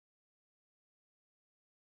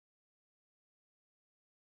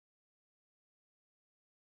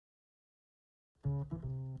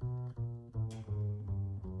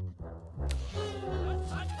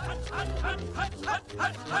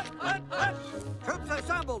Troops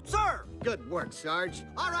assembled, sir! Good work, Sarge.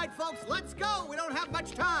 All right, folks, let's go. We don't have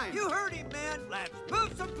much time. You heard him, man. Let's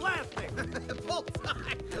move some plastic.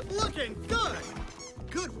 Bullseye. Looking good.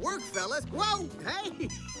 Good work, fellas. Whoa, hey,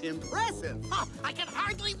 impressive. Oh, I can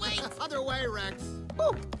hardly wait. Other way, Rex.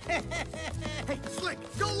 Woo. Hey, Slick,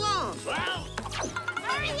 go long. Well,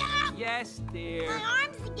 hurry up! Yes, dear. My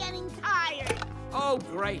arms are getting tired. Oh,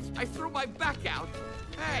 great. I threw my back out.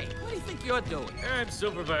 Hey, what do you think you're doing? I'm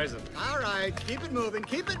supervising. All right, keep it moving,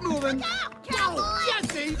 keep it moving. Look out, cowboy!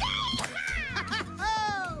 Jesse!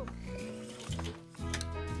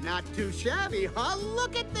 Not too shabby, huh?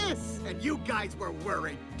 Look at this! And you guys were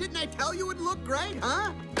worried. Didn't I tell you it'd look great,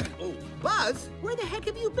 huh? Oh, Buzz, where the heck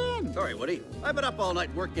have you been? Sorry, Woody. I've been up all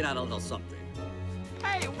night working on a little something.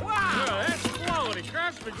 Hey, Oh, wow! that's quality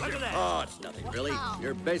craftsmanship. Look at that. Oh, it's nothing, really.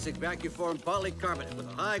 Your basic vacuum form polycarbonate with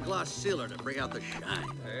a high-gloss sealer to bring out the shine.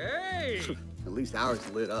 Hey! At least ours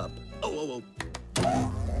lit up. Oh.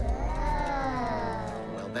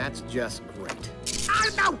 Well, that's just great. Ah,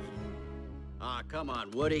 no! Ah, come on,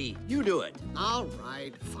 Woody. You do it. All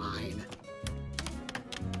right, fine.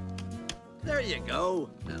 There you go.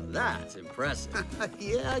 Now that's impressive.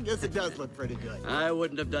 Yeah, I guess it does look pretty good. I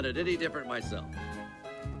wouldn't have done it any different myself.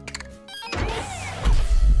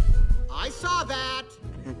 I saw that.